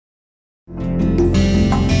So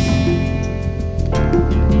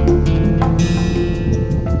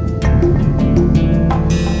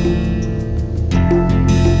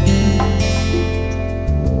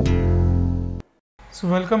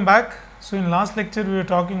welcome back. So in last lecture we were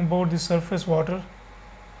talking about the surface water,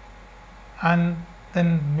 and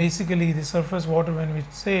then basically the surface water, when we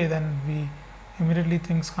say, then we immediately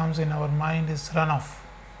things comes in our mind is runoff.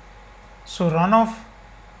 So runoff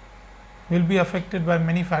will be affected by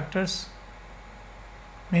many factors,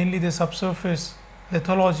 mainly the subsurface,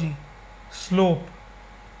 lithology, slope,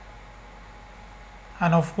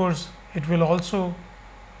 and of course it will also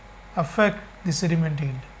affect the sediment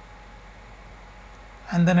yield.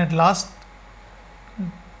 And then at last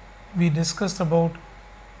we discussed about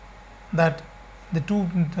that the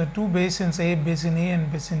two basins, basin A and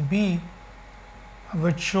basin B,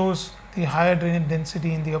 which shows the higher drainage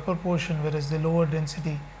density in the upper portion, whereas the lower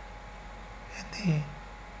density in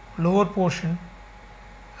the lower portion,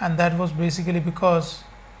 and that was basically because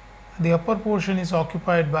the upper portion is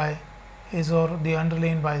occupied by the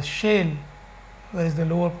underlain by shale, whereas the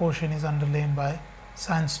lower portion is underlain by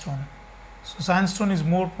sandstone. So sandstone is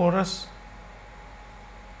more porous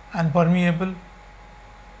and permeable,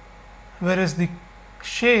 whereas the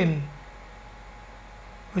shale,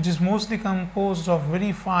 which is mostly composed of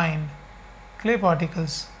very fine clay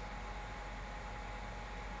particles,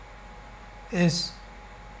 is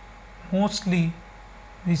mostly,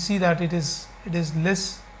 we see that it is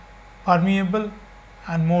less permeable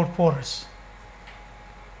and more porous.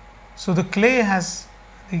 So the clay has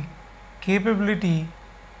the capability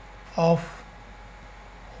of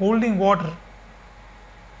holding water,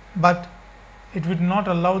 but it would not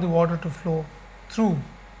allow the water to flow through,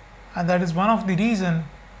 and that is one of the reason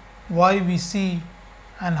why we see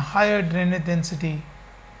an higher drainage density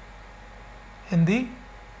in the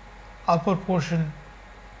upper portion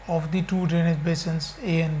of the two drainage basins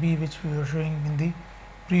A and B, which we were showing in the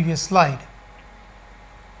previous slide.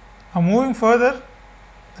 Now moving further,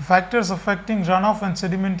 the factors affecting runoff and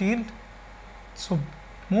sediment yield. So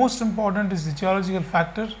most important is the geological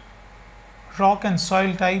factor, rock and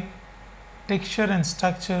soil type, texture and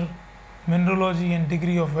structure, mineralogy and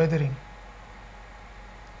degree of weathering.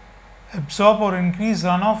 Absorb or increase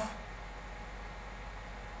runoff.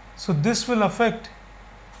 So this will affect,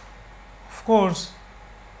 of course,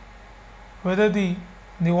 whether the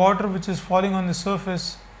water which is falling on the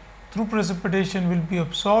surface through precipitation will be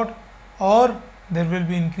absorbed or there will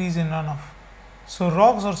be increase in runoff. So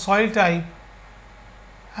rocks or soil type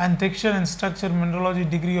and texture and structure, mineralogy,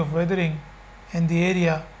 degree of weathering in the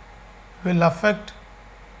area will affect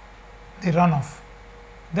the runoff.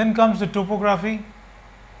 Then comes the topography,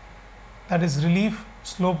 that is relief,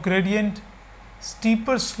 slope gradient.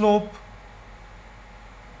 Steeper slope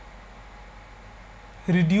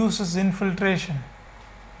reduces infiltration,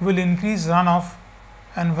 will increase runoff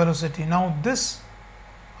and velocity. Now this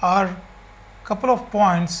are couple of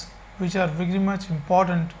points which are very much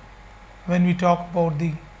important when we talk about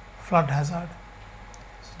the flood hazard.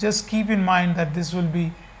 So just keep in mind that this will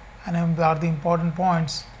be and are the important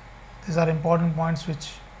points. These are important points which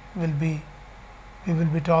we will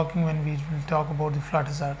be talking when we will talk about the flood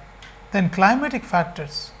hazard. Then climatic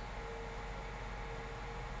factors,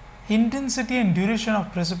 intensity and duration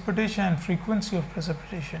of precipitation and frequency of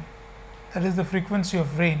precipitation, that is the frequency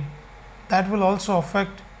of rain, that will also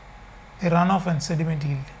affect the runoff and sediment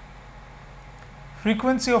yield.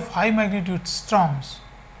 Frequency of high magnitude storms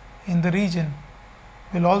in the region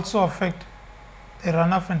will also affect the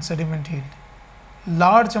runoff and sediment yield.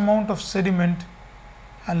 Large amount of sediment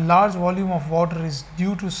and large volume of water is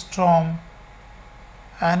due to storm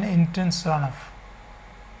and intense runoff.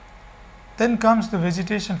 Then comes the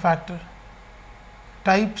vegetation factor.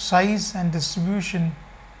 Type, size and distribution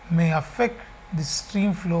may affect the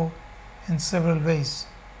stream flow in several ways.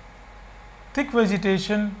 Thick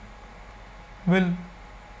vegetation will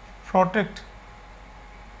protect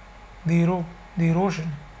the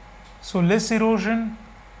erosion. So less erosion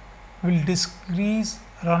will decrease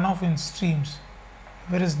runoff in streams,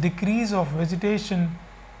 whereas decrease of vegetation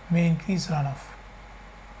may increase runoff.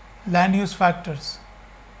 Land use factors,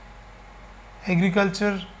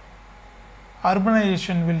 agriculture,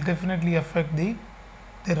 urbanization will definitely affect the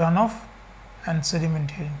runoff and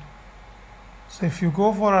sediment yield. So if you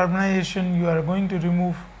go for urbanization, you are going to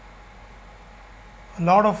remove a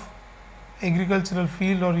lot of agricultural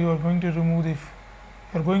field, or you are going to remove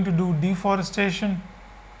you are going to do deforestation,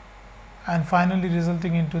 and finally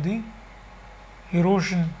resulting into the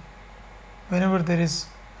erosion whenever there is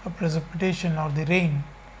a precipitation or the rain.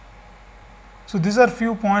 So these are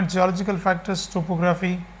few points: geological factors,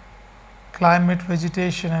 topography, climate,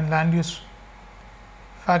 vegetation and land use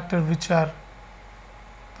factor which are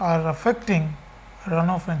affecting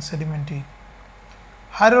runoff and sedimentary.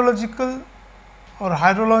 Hydrological or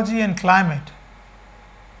hydrology and climate.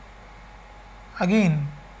 Again,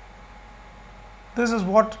 this is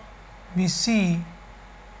what we see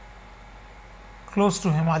close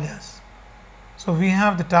to Himalayas. So, we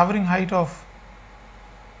have the towering height of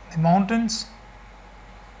the mountains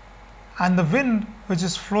and the wind which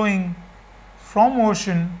is flowing from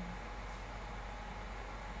ocean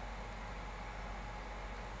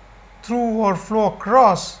through or flow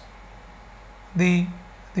across the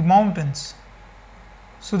mountains.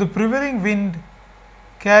 So, the prevailing wind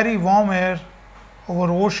carry warm air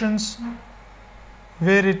over oceans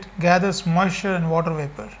where it gathers moisture and water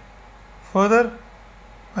vapor. Further,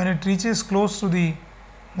 when it reaches close to the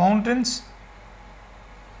mountains,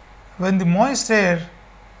 when the moist air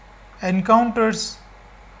encounters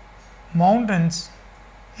mountains,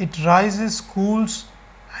 it rises, cools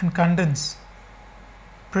and condenses,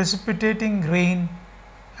 precipitating rain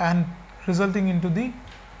and resulting into the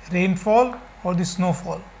rainfall or the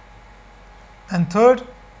snowfall. And third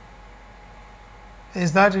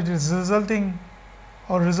is that it is resulting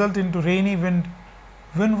or result into rainy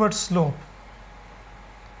windward slope.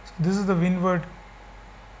 So, this is the windward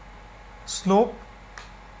slope.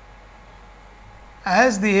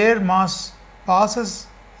 As the air mass passes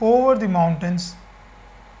over the mountains,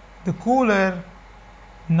 the cool air,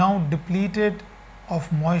 now depleted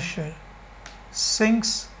of moisture,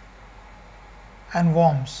 sinks and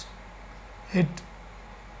warms.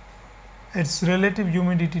 Its relative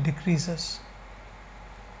humidity decreases.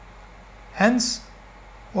 Hence,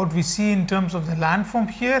 what we see in terms of the landform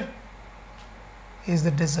here is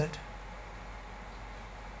the desert.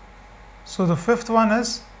 So, the fifth one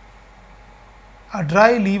is a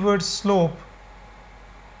dry leeward slope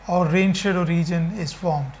or rain shadow region is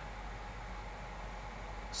formed.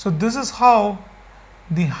 So, this is how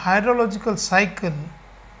the hydrological cycle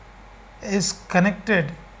is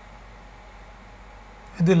connected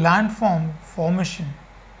with the landform formation.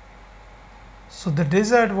 So, the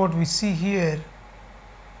desert what we see here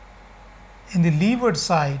in the leeward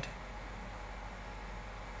side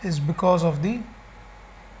is because of the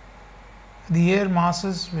air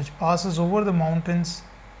masses which passes over the mountains,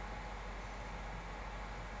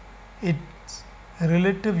 its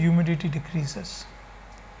relative humidity decreases.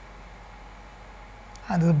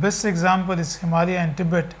 And the best example is Himalaya and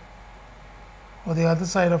Tibet, or the other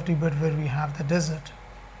side of Tibet where we have the desert.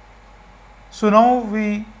 So, now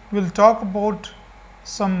we will talk about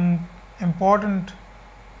some important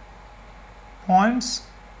points.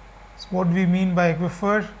 So, what we mean by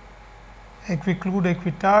aquifer, aquiclude,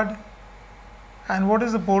 aquitard, and what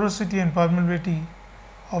is the porosity and permeability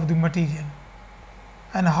of the material,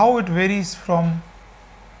 and how it varies from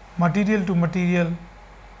material to material.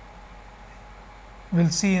 We will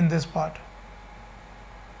see in this part.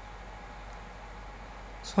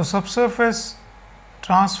 So, subsurface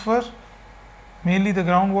transfer, mainly the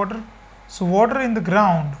groundwater. So, water in the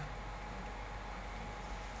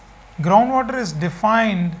groundwater is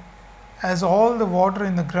defined as all the water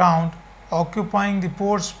in the ground occupying the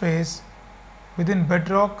pore space within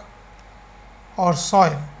bedrock or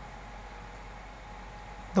soil.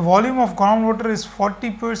 The volume of groundwater is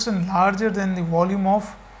 40% larger than the volume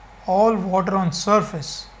of all water on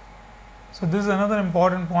surface. So, this is another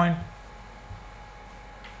important point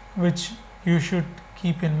which you should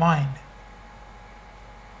keep in mind,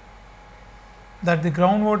 that the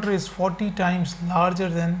groundwater is 40 times larger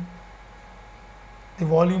than the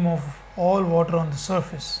volume of all water on the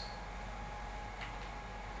surface.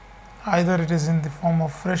 Either it is in the form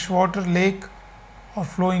of fresh water, lake, or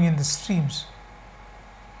flowing in the streams.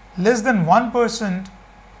 Less than 1%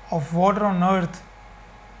 of water on earth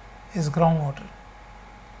is groundwater.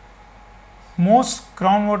 Most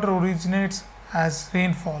groundwater originates as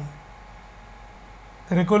rainfall.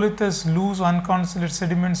 The regolith is loose, unconcentrated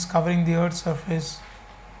sediments covering the earth's surface.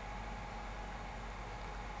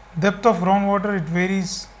 Depth of groundwater, it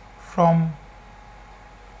varies from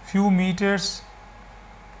few meters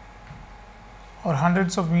or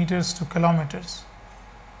hundreds of meters to kilometers.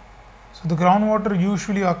 So, the groundwater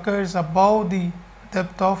usually occurs above the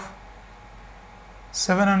depth of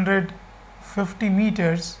 750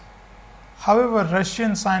 meters. However,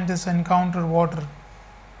 Russian scientists encounter water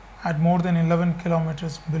at more than 11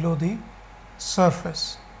 kilometers below the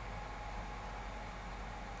surface.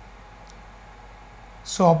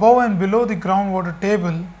 So, above and below the groundwater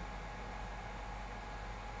table,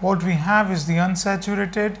 what we have is the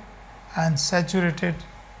unsaturated and saturated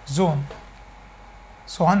zone.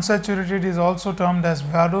 So, unsaturated is also termed as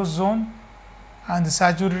Vadose zone, and the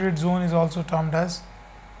saturated zone is also termed as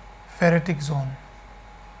ferritic zone.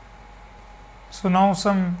 So now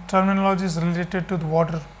some terminology is related to the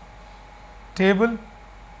water table.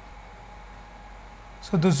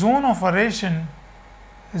 So the zone of aeration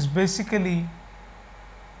is basically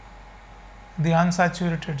the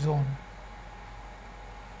unsaturated zone.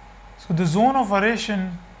 So the zone of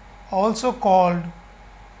aeration, also called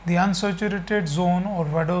the unsaturated zone or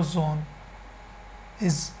vadose zone,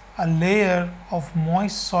 is a layer of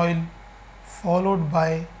moist soil followed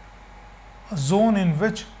by a zone in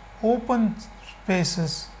which open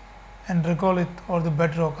spaces and regolith or the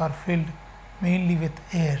bedrock are filled mainly with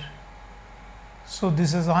air. So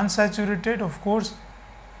this is unsaturated. Of course,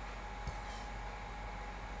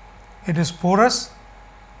 it is porous,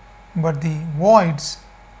 but the voids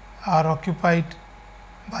are occupied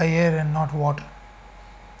by air and not water.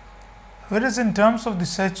 Whereas in terms of the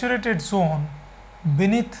saturated zone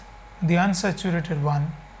beneath the unsaturated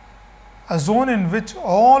one, a zone in which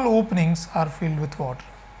all openings are filled with water.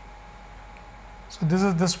 So this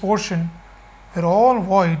is this portion where all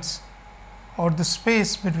voids or the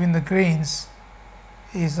space between the grains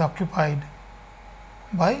is occupied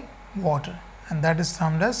by water, and that is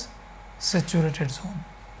termed as saturated zone.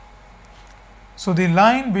 So the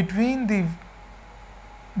line between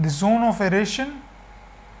the zone of aeration,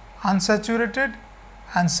 unsaturated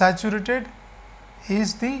and saturated,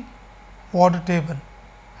 is the water table,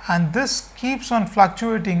 and this keeps on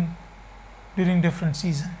fluctuating during different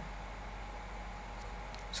seasons.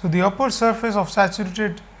 So the upper surface of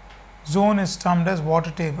saturated zone is termed as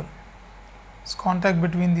water table. It's contact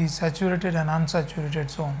between the saturated and unsaturated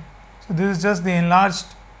zone. So this is just the enlarged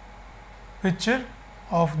picture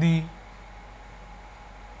of the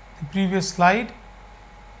previous slide,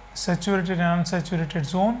 saturated and unsaturated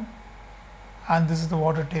zone, and this is the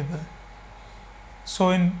water table.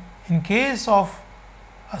 So in case of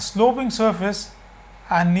a sloping surface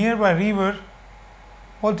and nearby river,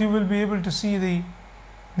 what you will be able to see,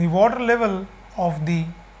 the water level of the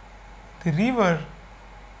river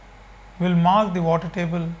will mark the water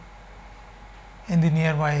table in the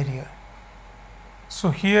nearby area.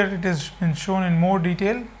 So here it has been shown in more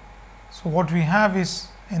detail. So what we have is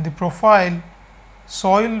in the profile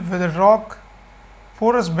soil, weathered rock,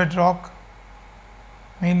 porous bedrock,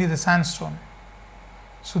 mainly the sandstone.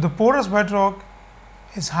 So the porous bedrock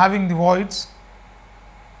is having the voids,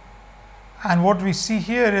 and what we see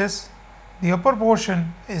here is the upper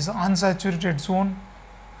portion is unsaturated zone,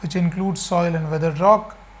 which includes soil and weathered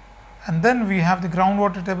rock, and then we have the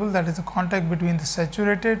groundwater table, that is the contact between the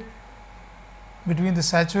saturated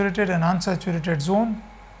and unsaturated zone.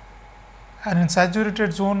 And in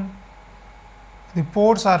saturated zone, the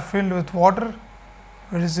pores are filled with water,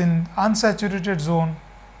 whereas in unsaturated zone,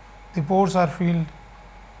 the pores are filled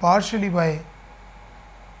partially by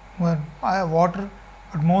water,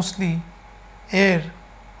 but mostly air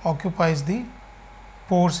occupies the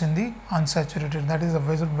pores in the unsaturated, that is the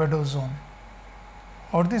vadose zone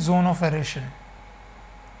or the zone of aeration.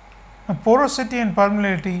 Now, porosity and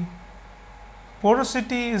permeability.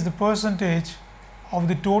 Porosity is the percentage of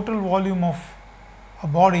the total volume of a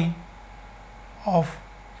body of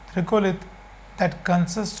regolith that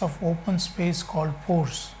consists of open space called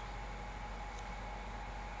pores.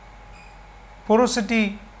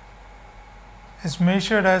 Porosity is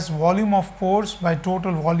measured as volume of pores by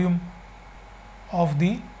total volume of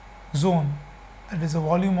the zone, that is the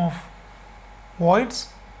volume of voids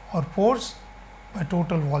or pores by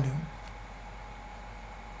total volume.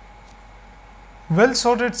 Well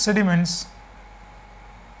sorted sediments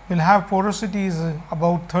will have porosity is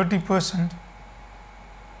about 30%.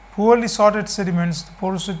 Poorly sorted sediments, the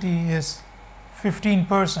porosity is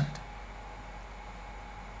 15%.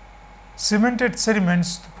 Cemented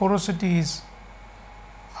sediments, the porosity is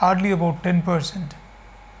hardly about 10%.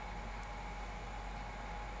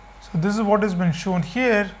 So this is what has been shown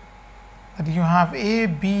here, that you have A,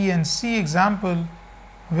 B and C example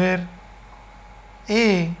where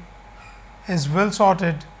A is well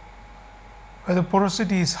sorted, where the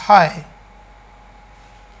porosity is high,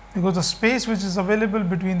 because the space which is available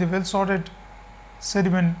between the well sorted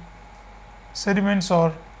sediments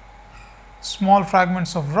or small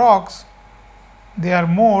fragments of rocks, they are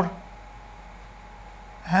more,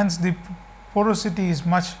 hence the porosity is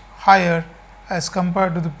much higher as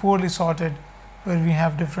compared to the poorly sorted, where we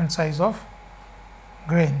have different size of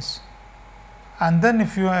grains. And then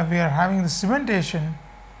if we are having the cementation,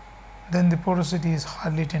 then the porosity is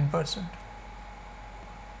hardly 10%.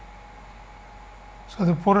 So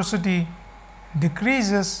the porosity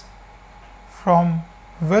decreases from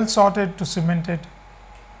well sorted to cemented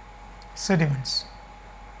sediments.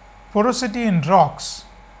 porosity in rocks,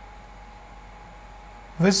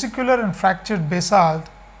 vesicular and fractured basalt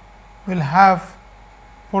will have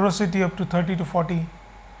porosity up to 30 to 40%.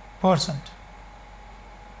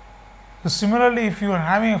 So, similarly, if you are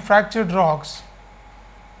having fractured rocks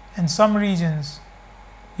in some regions,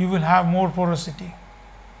 you will have more porosity,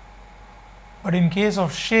 but in case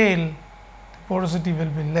of shale, the porosity will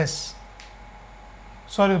be less.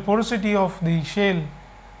 Sorry, the porosity of the shale,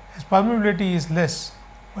 its permeability is less,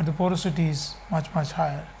 but the porosity is much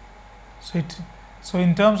higher. So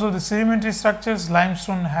in terms of the sedimentary structures,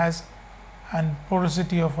 limestone has a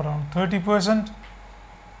porosity of around 30%,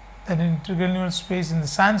 then intergranular space in the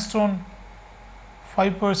sandstone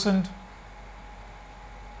 5%,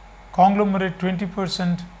 conglomerate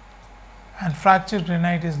 20%, and fractured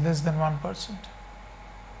granite is less than 1%.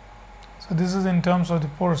 So this is in terms of the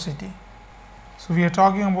porosity. So we are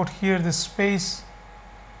talking about here the space,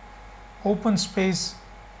 open space,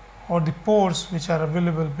 or the pores which are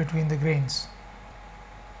available between the grains.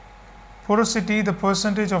 Porosity, the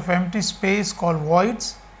percentage of empty space called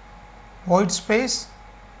void space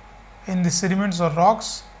in the sediments or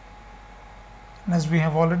rocks, and as we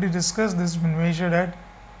have already discussed, this has been measured at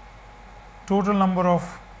total number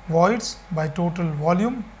of voids by total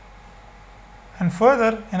volume. And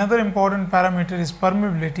further, another important parameter is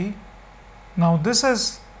permeability. Now this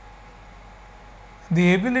is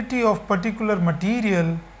the ability of particular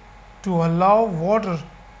material to allow water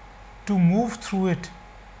to move through it.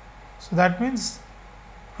 So that means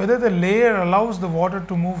whether the layer allows the water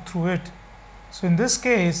to move through it. So in this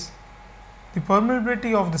case, the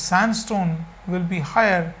permeability of the sandstone will be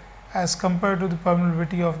higher as compared to the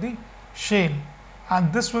permeability of the shale,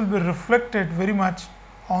 and this will be reflected very much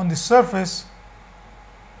on the surface,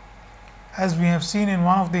 as we have seen in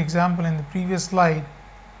one of the example in the previous slide,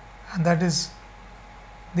 and that is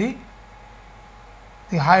the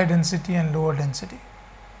higher density and lower density.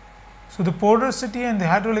 So the porosity and the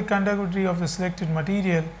hydraulic conductivity of the selected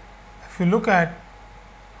material, if you look at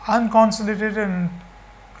unconsolidated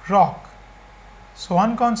rock, so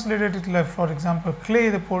unconsolidated, like for example clay,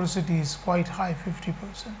 the porosity is quite high,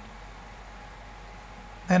 50%.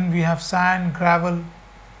 Then we have sand, gravel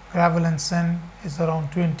and sand is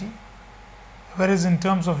around 20, whereas in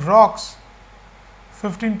terms of rocks,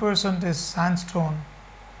 15% is sandstone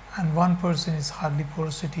and 1% is hardly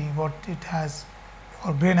porosity what it has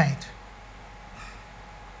for granite.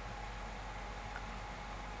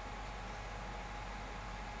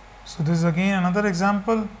 So this is again another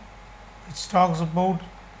example which talks about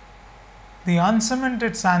the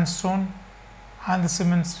uncemented sandstone and the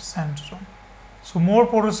cemented sandstone. So more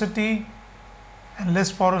porosity and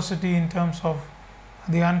less porosity in terms of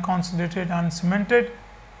the unconsolidated, uncemented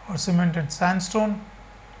or cemented sandstone.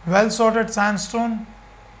 Well sorted sandstone,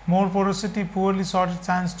 more porosity; poorly sorted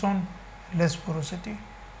sandstone, less porosity.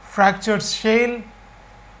 Fractured shale,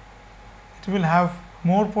 it will have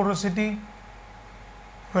more porosity,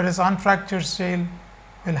 whereas unfractured shale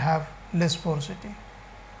will have less porosity,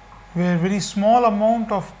 where very small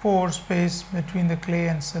amount of pore space between the clay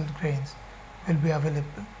and silt grains will be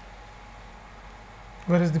available,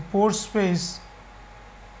 whereas the pore space,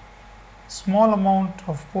 small amount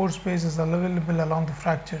of pore space is available along the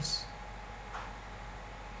fractures.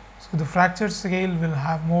 So the fractured shale will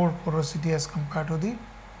have more porosity as compared to the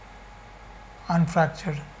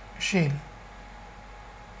unfractured shale.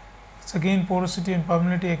 It's again porosity and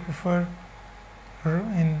permeability aquifer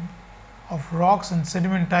of rocks and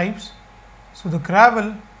sediment types. So the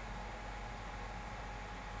gravel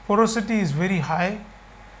porosity is very high,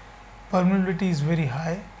 permeability is very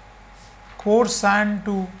high. Coarse sand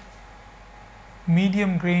to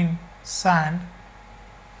medium grain sand,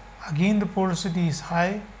 again the porosity is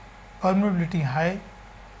high, permeability high.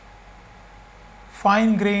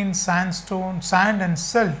 Fine grain sandstone, sand and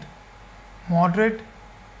silt, moderate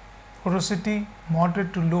porosity,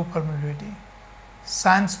 moderate to low permeability.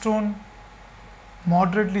 Sandstone,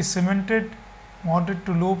 moderately cemented, moderate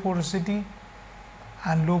to low porosity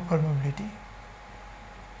and low permeability.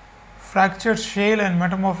 Fractured shale and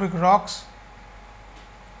metamorphic rocks,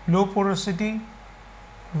 low porosity,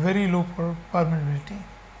 very low permeability.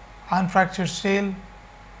 Unfractured shale,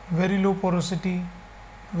 very low porosity,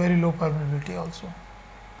 very low permeability also.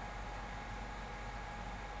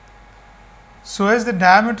 So as the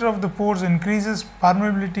diameter of the pores increases,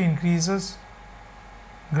 permeability increases.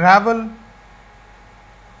 Gravel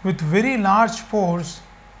with very large pores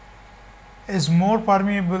is more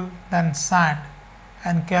permeable than sand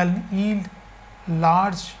and can yield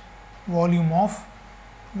large volume of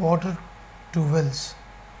water to wells.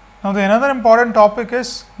 Now the another important topic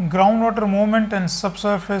is groundwater movement and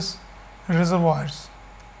subsurface reservoirs.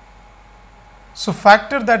 So,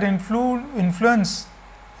 factor that influence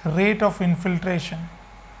rate of infiltration.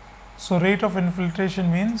 So, rate of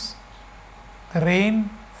infiltration means the rain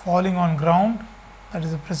falling on ground, that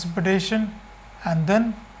is the precipitation, and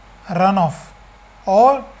then runoff,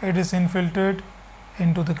 or it is infiltrated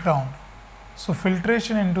into the ground. So,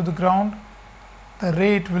 filtration into the ground, the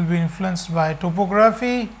rate will be influenced by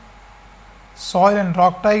topography, soil and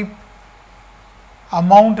rock type,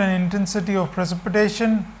 amount and intensity of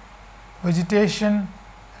precipitation, vegetation,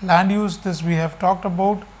 land use. This we have talked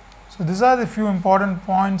about. So, these are the few important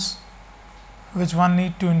points which one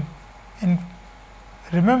need to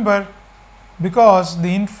remember, because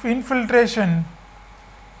the infiltration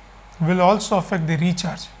will also affect the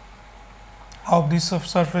recharge of the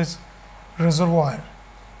subsurface reservoir.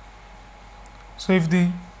 So, if the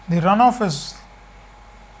runoff is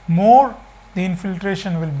more, the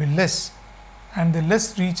infiltration will be less, and the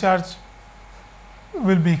less recharge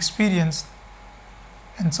will be experienced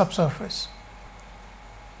in subsurface.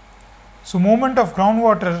 So, movement of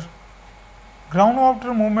groundwater.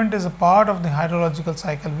 Groundwater movement is a part of the hydrological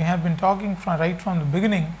cycle. We have been talking right from the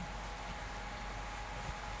beginning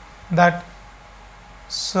that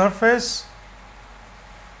surface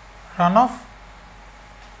runoff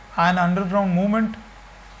and underground movement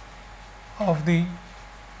of the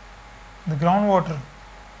groundwater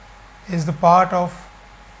is the part of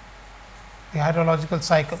the hydrological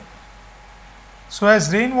cycle. So,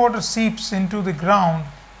 as rainwater seeps into the ground,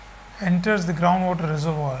 enters the groundwater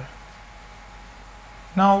reservoir.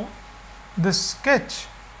 Now, this sketch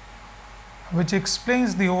which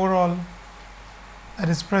explains the overall, that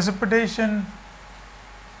is precipitation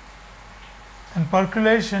and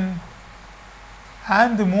percolation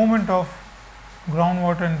and the movement of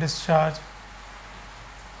groundwater and discharge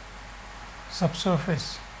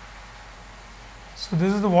subsurface. So,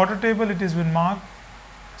 this is the water table, it has been marked.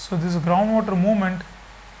 So, this is groundwater movement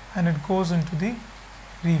and it goes into the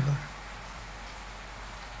river.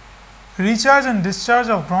 Recharge and discharge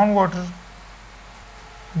of groundwater,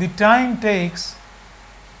 the time takes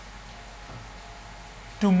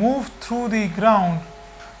to move through the ground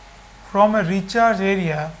from a recharge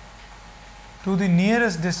area to the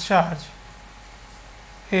nearest discharge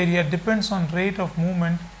area depends on rate of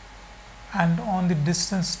movement and on the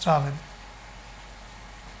distance traveled.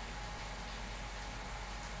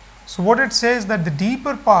 So, what it says that the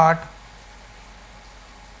deeper part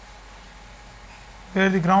where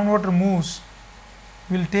the groundwater moves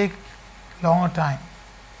will take longer time.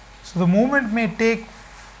 So, the movement may take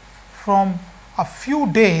from a few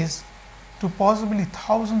days to possibly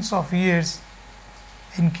thousands of years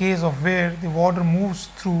in case of where the water moves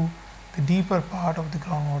through the deeper part of the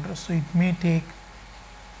groundwater. So, it may take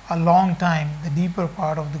a long time, the deeper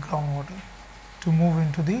part of the groundwater, to move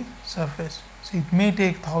into the surface. So, it may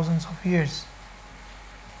take thousands of years.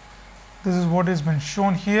 This is what has been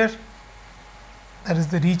shown here, that is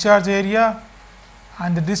the recharge area,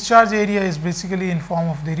 and the discharge area is basically in form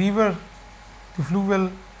of the river, the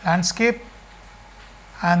fluvial landscape,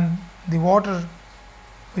 and the water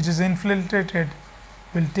which is infiltrated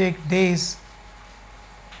will take days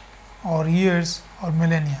or years or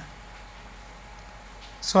millennia.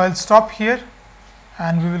 So, I will stop here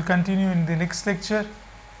and we will continue in the next lecture.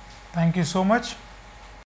 Thank you so much.